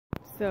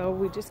So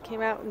we just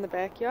came out in the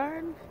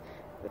backyard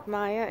with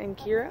Maya and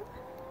Kyra.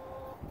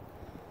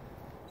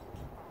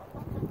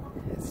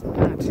 It's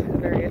not a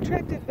very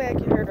attractive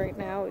backyard right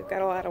now. We've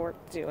got a lot of work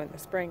to do in the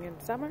spring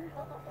and summer.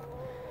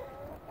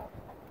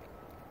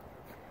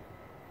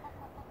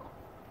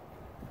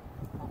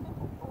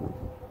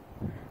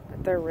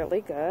 But they're really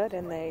good,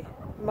 and they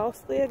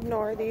mostly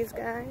ignore these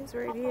guys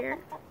right here.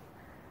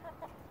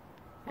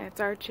 That's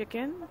our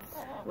chickens.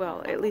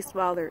 Well, at least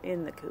while they're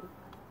in the coop.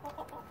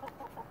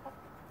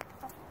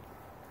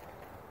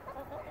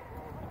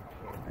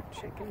 Here's our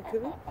chicken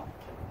coop.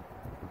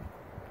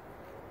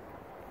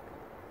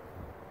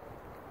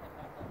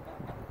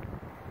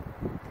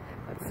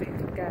 Let's see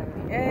if we got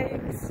any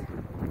eggs.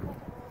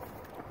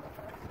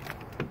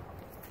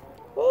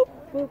 Oh,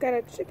 we've got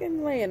a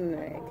chicken laying an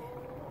egg.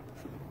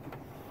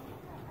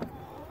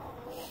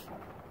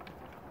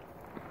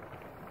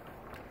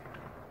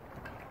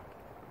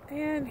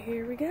 And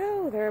here we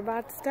go. They're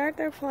about to start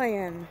their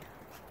playing.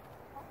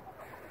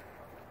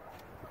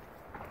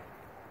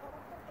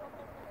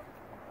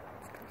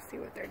 Let's go see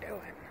what they're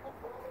doing.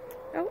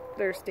 Oh,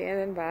 they're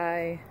standing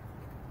by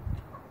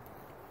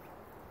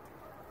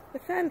the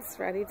fence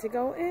ready to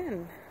go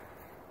in.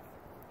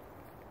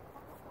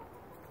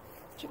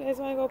 Do you guys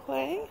want to go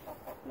play?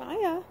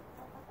 Maya.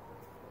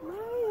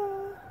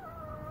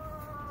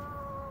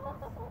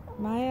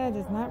 Maya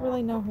does not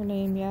really know her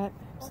name yet.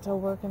 I'm still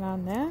working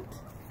on that.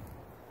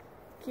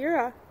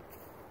 Kyra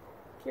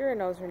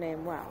knows her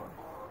name well.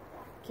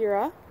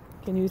 Kyra,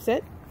 can you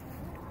sit?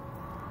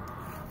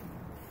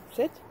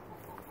 Sit.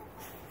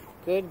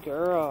 Good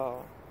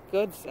girl.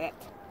 Good sit.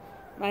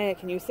 Maya,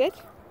 can you sit?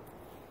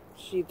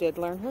 She did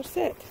learn her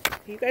sit.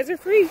 You guys are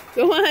free.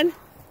 Go on.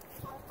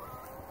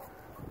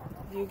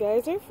 You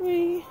guys are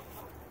free.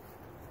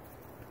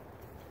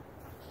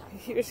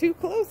 You're too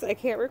close. I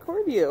can't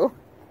record you.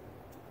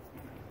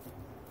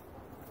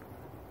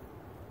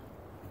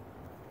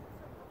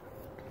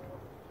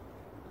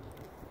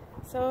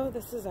 So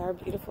this is our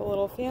beautiful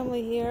little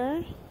family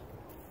here.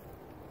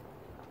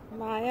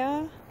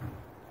 Maya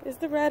is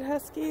the red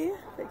husky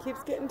that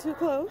keeps getting too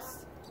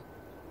close.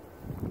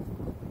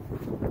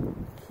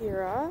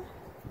 Kyra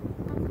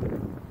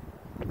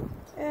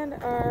and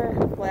our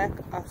black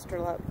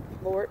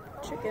Australorp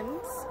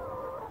chickens.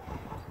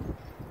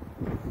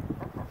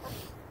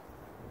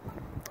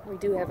 We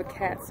do have a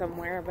cat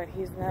somewhere, but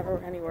he's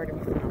never anywhere to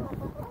be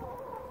found.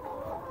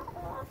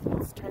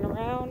 Let's turn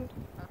around.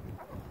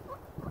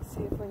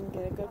 See if we can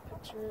get a good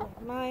picture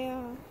of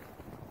Maya.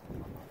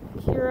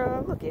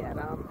 Kyra, look at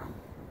him.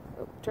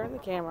 Oh, turn the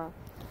camera.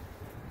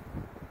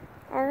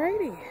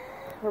 Alrighty,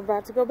 we're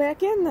about to go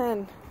back in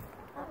then.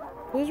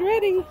 Who's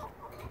ready?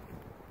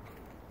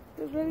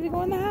 Who's ready to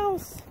go in the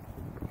house?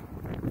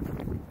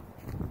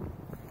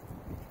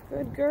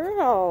 Good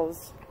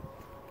girls.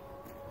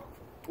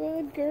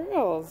 Good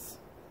girls.